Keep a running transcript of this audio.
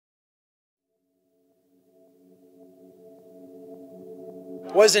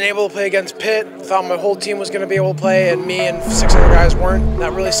wasn't able to play against Pitt. Thought my whole team was going to be able to play, and me and 6 other guys weren't.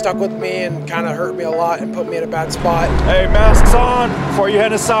 That really stuck with me and kind of hurt me a lot and put me in a bad spot. Hey, masks on. Before you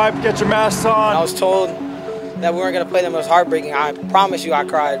head aside, get your masks on. I was told that we weren't going to play them. It was heartbreaking. I promise you I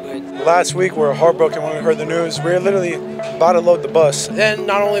cried. But last week we were heartbroken when we heard the news. We were literally about to load the bus. Then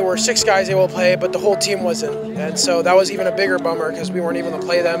not only were 6 guys able to play, but the whole team wasn't. And so that was even a bigger bummer because we weren't able to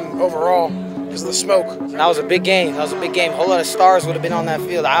play them overall because of the smoke. That was a big game. That was a big game. A whole lot of stars would have been on that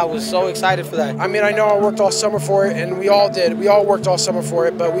field. I was so excited for that. I mean, I know I worked all summer for it, and we all did. We all worked all summer for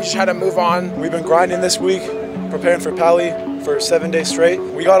it, but we just had to move on. We've been grinding this week, preparing for Pali for 7 days straight.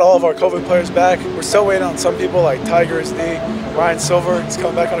 We got all of our COVID players back. We're still waiting on some people like Tiger SD, Ryan Silver, he's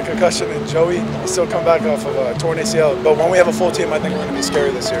coming back on a concussion, and Joey, he's still coming back off of a torn ACL. But when we have a full team, I think we're going to be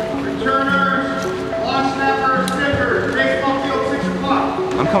scary this year. Returners, long snapper, sticker, baseball field, 6 o'clock.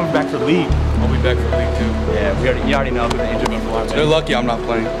 I'm coming back for league. I'll be back for league too. Yeah, you already know who the injured people are. They're lucky I'm not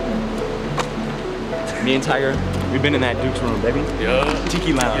playing. Me and Tiger, we've been in that Duke's room, baby. Yeah.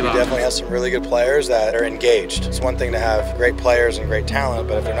 Tiki Lounge. We definitely have some really good players that are engaged. It's one thing to have great players and great talent,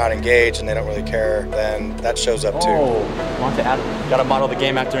 but if they're not engaged and they don't really care, then that shows up too. Oh, want to add? Gotta model the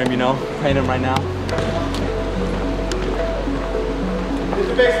game after him, you know. Playing him right now. It's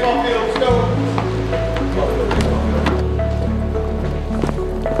the baseball field, let's go.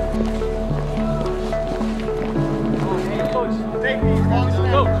 Take these long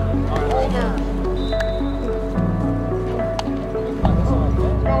snappers. Holder.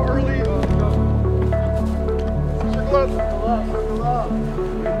 Go early. Circle up. Circle up.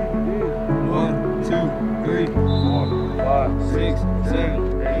 1, 2, 3, 4, 5, 6,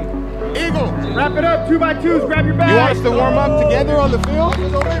 7, 8. Eagle. Wrap it up. 2 by 2s. Grab your bag. You want us to warm up together on the field?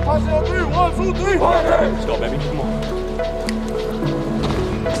 1, 2, 3. Let's go, baby. Come on.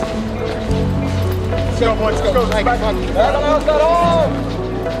 Let's go, boys. Let's go.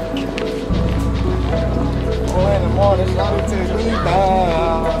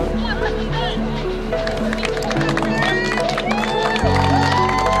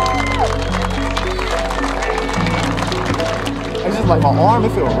 It's just like my arm,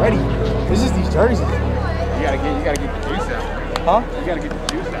 it feels ready. It's just these jerseys. You gotta get the juice out. Huh? You gotta get the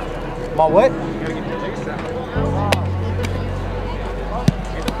juice out. My what? You gotta get the juice out.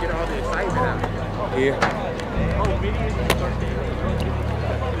 Get all the excitement out. Yeah.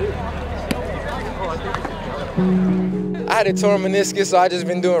 I had a torn meniscus, so I just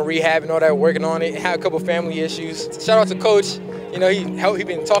been doing rehab and all that, working on it. Had a couple family issues. Shout out to Coach. You know, he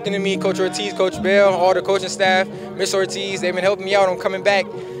been talking to me, Coach Ortiz, Coach Bell, all the coaching staff, Miss Ortiz. They've been helping me out on coming back.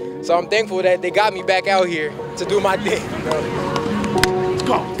 So I'm thankful that they got me back out here to do my thing. You know?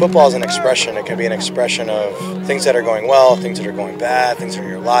 Football is an expression. It can be an expression of things that are going well, things that are going bad, things in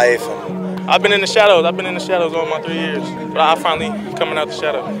your life. And I've been in the shadows. I've been in the shadows all my 3 years, but I finally coming out the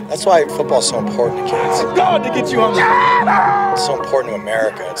shadow. That's why football is so important to kids. It's God to get you on the It's so important to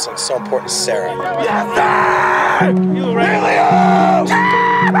America. It's so important to Sarah. Yes, sir! You really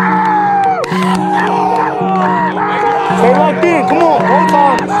Stay locked in. Come on. Go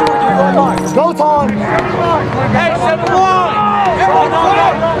time. Go time. Hey, 7 line!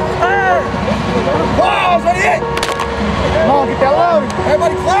 Balls, ready hit! Come on, get that loaded.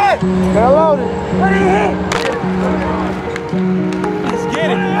 Everybody clap! Get that loaded. Ready hit! Let's get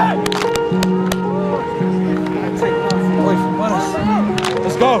it. Away from us.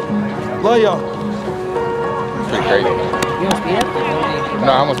 Let's go. Love y'all. Pretty crazy. You almost beat him?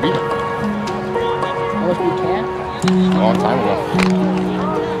 No, I almost beat him. Almost beat Cam? A long time ago.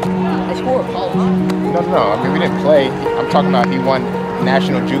 I scored a college. No. I mean, we didn't play. I'm talking about he won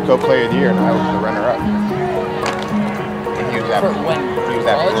National JUCO Player of the Year, and I was the runner-up. And he was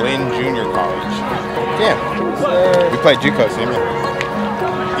at Glenn Junior College. Yeah. We played JUCO, see me?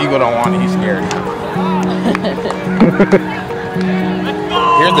 Eagle don't want it. He's scared.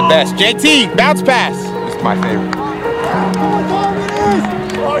 Here's the best. JT, bounce pass. This is my favorite.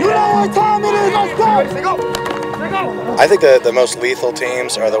 You know what time it is. Let's go. I think the most lethal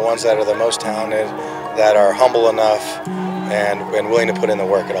teams are the ones that are the most talented, that are humble enough and willing to put in the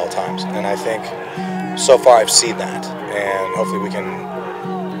work at all times. And I think so far I've seen that, and hopefully we can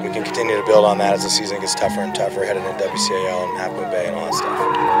continue to build on that as the season gets tougher and tougher, heading into WCAL and Half Moon Bay and all that stuff.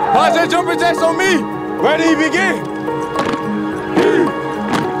 Padre jumper jacks on me. Ready, begin.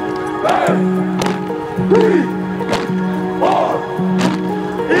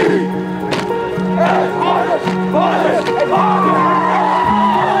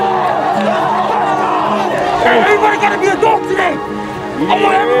 Everybody gotta be a dog today. I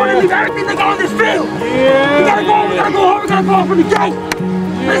want everyone to leave everything they got on this field. We gotta go home, we gotta go home, we gotta go home from the gate.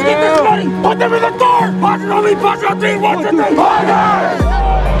 Let's get this money. Put them in the door. Padre on me, Padre on 3, 1, 2, 3. Padre!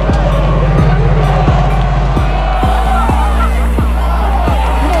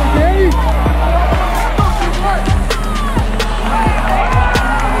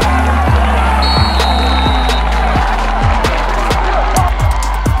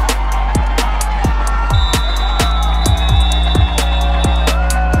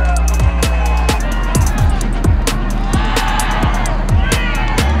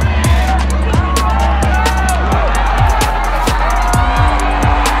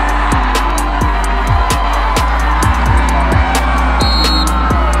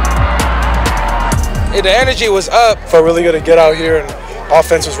 The energy was up. Felt really good to get out here, and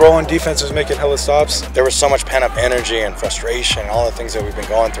offense was rolling, defense was making hella stops. There was so much pent-up energy and frustration, all the things that we've been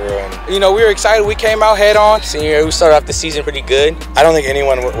going through. And you know, we were excited. We came out head on. Senior year, we started off the season pretty good. I don't think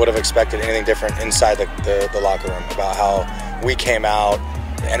anyone would have expected anything different inside the locker room about how we came out,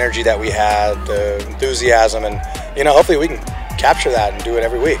 the energy that we had, the enthusiasm, and you know, hopefully we can capture that and do it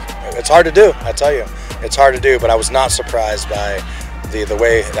every week. It's hard to do, I tell you. It's hard to do, but I was not surprised by the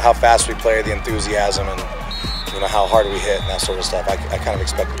way, how fast we played, the enthusiasm, and you know, how hard we hit and that sort of stuff. I kind of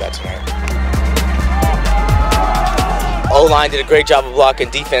expected that tonight. O-line did a great job of blocking.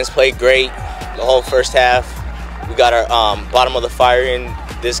 Defense played great the whole first half. We got our bottom of the fire in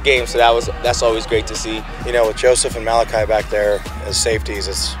this game, so that's always great to see. You know, with Joseph and Malachi back there as safeties,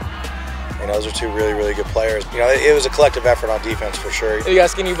 it's, you know, those are two really, really good players. You know, it was a collective effort on defense for sure. You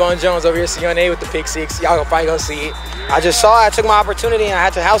got Skinny Bone Jones over here, Soane with the pick six. Y'all probably gonna see it. I just saw it. I took my opportunity and I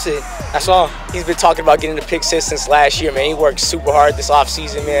had to house it. That's all. He's been talking about getting the pick six since last year, man. He worked super hard this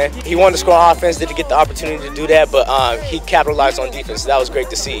offseason, man. He wanted to score on offense, didn't get the opportunity to do that, but he capitalized on defense. That was great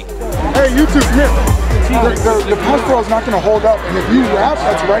to see. Hey, you two, come here. The pass throw is not going to hold up, and if you wrap,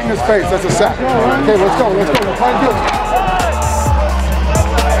 that's right in his face. That's a sack. Okay, let's go. Let's go. We're trying to do it.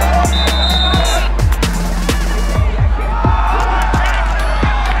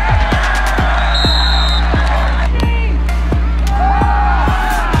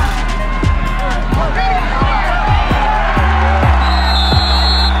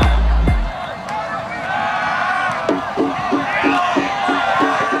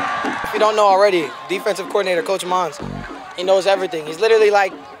 Don't know already, defensive coordinator Coach Mons, he knows everything. He's literally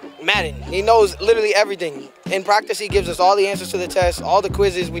like Madden. He knows literally everything. In practice, he gives us all the answers to the test, all the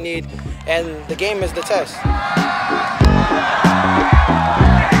quizzes we need, and the game is the test.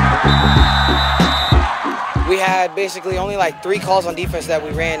 We had basically only like 3 calls on defense that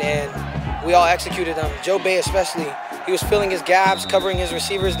we ran, and we all executed them. Joe Bay especially, he was filling his gaps, covering his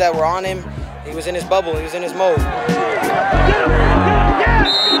receivers that were on him. He was in his bubble, he was in his mode.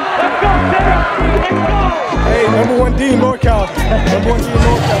 Hey, #1 D NorCal. #1 D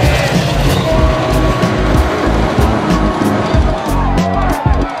NorCal.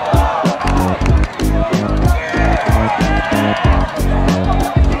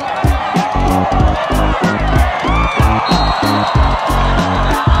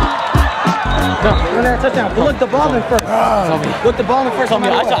 Touchdown. Look the ball in first. Look the ball in first. I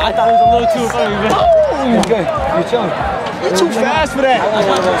thought it was a little too funny. You're good. You're chilling. You're too fast for that. I want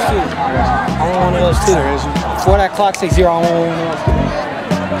one of those too. I want one of those too. Before that clock says 0, I want one of those too.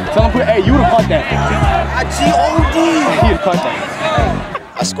 Tell him, hey, you would have caught that. G-O-D. You would have caught that.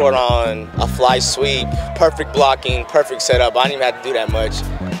 I scored on a fly sweep, perfect blocking, perfect setup. I didn't even have to do that much.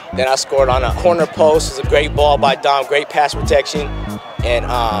 Then I scored on a corner post. It was a great ball by Dom, great pass protection, and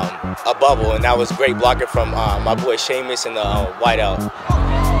a bubble. And that was great blocking from my boy Seamus in the wideout.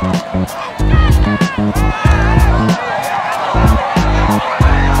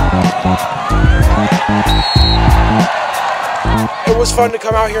 It was fun to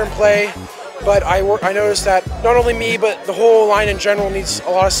come out here and play, but I noticed that not only me, but the whole line in general needs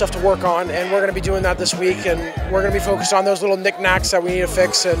a lot of stuff to work on, and we're going to be doing that this week, and we're going to be focused on those little knickknacks that we need to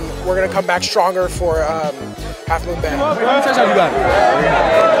fix, and we're going to come back stronger for Half Moon Bay. How many touchdowns you got?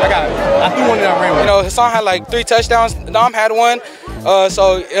 I threw one and I ran one. You know, Hassan had like 3 touchdowns. Dom had 1,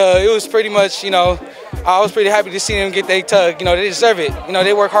 so it was pretty much, you know, I was pretty happy to see them get their tug. You know, they deserve it. You know,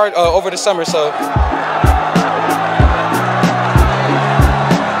 they work hard over the summer, so.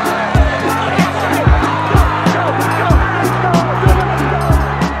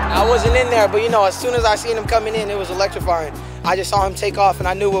 But you know, as soon as I seen him coming in, it was electrifying. I just saw him take off and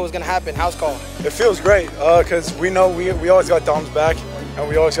I knew what was going to happen. House call. It feels great because we know we always got Dom's back and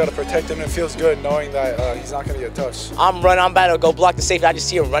we always got to protect him. It feels good knowing that he's not going to get touched. I'm about to go block the safety. I just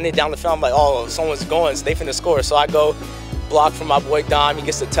see him running down the field. I'm like, oh, someone's going. So they finna score. So I go block for my boy Dom. He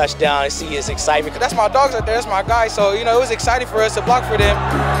gets the touchdown. I see his excitement. Because that's my dogs out there. That's my guy. So, you know, it was exciting for us to block for them.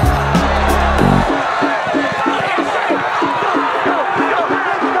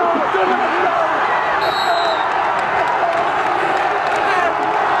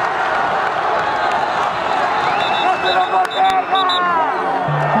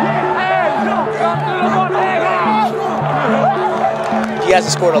 He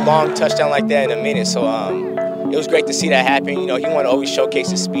hasn't scored a long touchdown like that in a minute, so it was great to see that happen. You know, he wanted to always showcase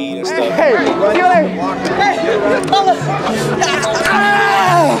his speed and stuff.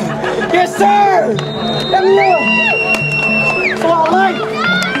 Yes, sir! That's what I like!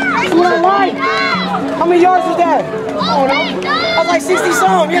 That's what I like! How many yards is that? I was like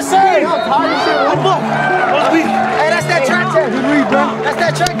 60-some, yes, sir! Hey, that's that track. That's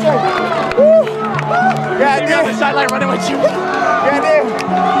that track. Woo! Yeah, dude. The sideline running with you. Yeah, dude.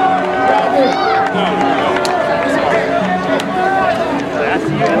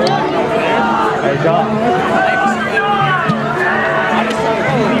 There you go.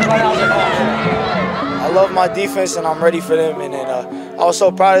 I love my defense and I'm ready for them. And then I was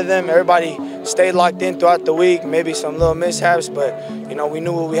so proud of them. Everybody stayed locked in throughout the week. Maybe some little mishaps, but you know we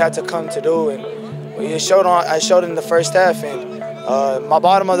knew what we had to come to do, and I showed in the first half. And my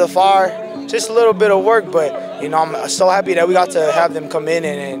bottom of the fire, just a little bit of work, but you know I'm so happy that we got to have them come in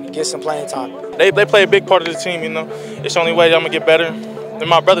and get some playing time. They play a big part of the team. You know, it's the only way I'm gonna get better than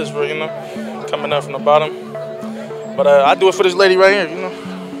my brothers were. You know, coming up from the bottom. But I do it for this lady right here. You know.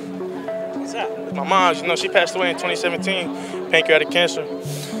 My mom, you know, she passed away in 2017, pancreatic cancer.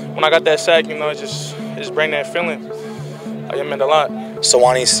 When I got that sack, you know, it just bring that feeling. Like, it meant a lot.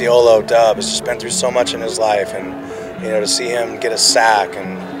 Soane Siolo, Dub, has just been through so much in his life, and you know, to see him get a sack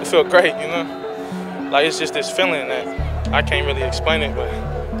and it felt great, you know. Like it's just this feeling that I can't really explain it, but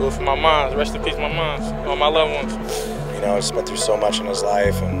do it for my moms. Rest in peace, my moms, all my loved ones. You know, he's been through so much in his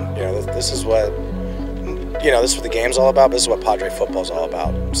life, and you know, this is what. You know, this is what the game's all about. This is what Padre football's all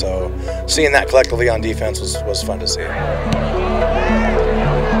about. So seeing that collectively on defense was fun to see.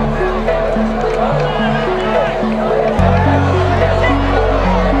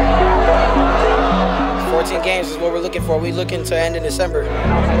 14 games is what we're looking for. We're looking to end in December.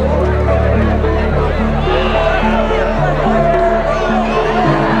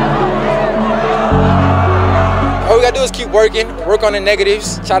 All we gotta do is keep working, work on the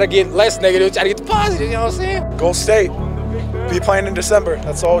negatives, try to get less negative, try to get the positive, you know what I'm saying? Goal state. Be playing in December.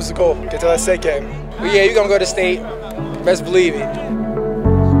 That's always the goal. Get to that state game. But yeah, you're gonna go to state. Best believe it.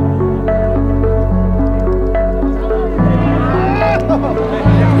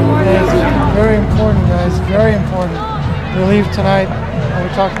 Very important, guys. Very important. We leave tonight, and we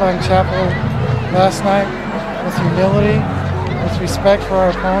talked about in chapel last night, with humility, with respect for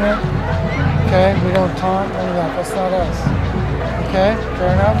our opponent. Okay, we don't taunt, none of that. That's not us. Okay,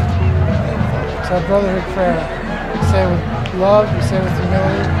 fair enough? It's our brotherhood prayer. We say it with love, we say it with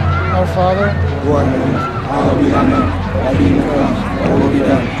humility. Our Father, who art in heaven, hallowed be thy name. Thy kingdom come, thy will be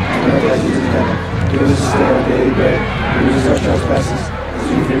done, on earth as it is in heaven. Give us this day our daily bread, and forgive us our trespasses, as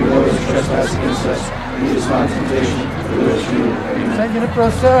we forgive those who trespass against us. And lead us not into temptation, but deliver us from evil.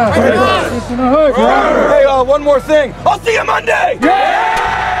 Amen. Hey, one more thing. I'll see you Monday. Yeah!